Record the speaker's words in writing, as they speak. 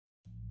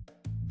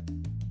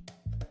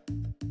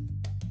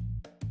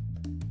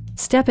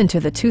Step into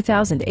the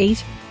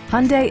 2008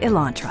 Hyundai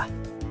Elantra.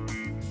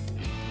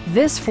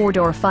 This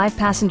four-door,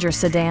 five-passenger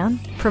sedan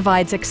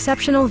provides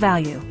exceptional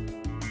value.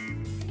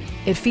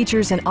 It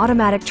features an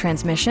automatic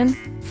transmission,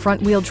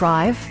 front-wheel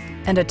drive,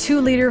 and a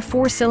 2-liter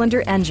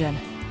four-cylinder engine.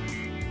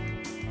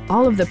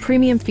 All of the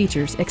premium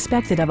features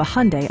expected of a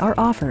Hyundai are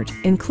offered,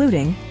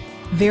 including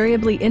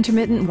variably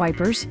intermittent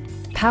wipers,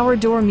 power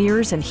door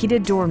mirrors and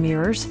heated door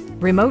mirrors,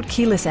 remote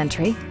keyless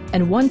entry,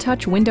 and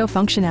one-touch window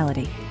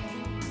functionality.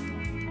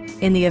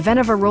 In the event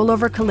of a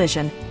rollover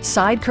collision,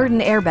 side curtain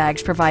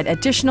airbags provide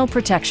additional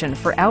protection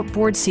for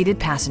outboard seated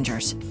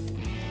passengers.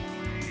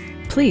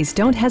 Please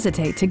don't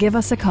hesitate to give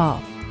us a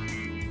call.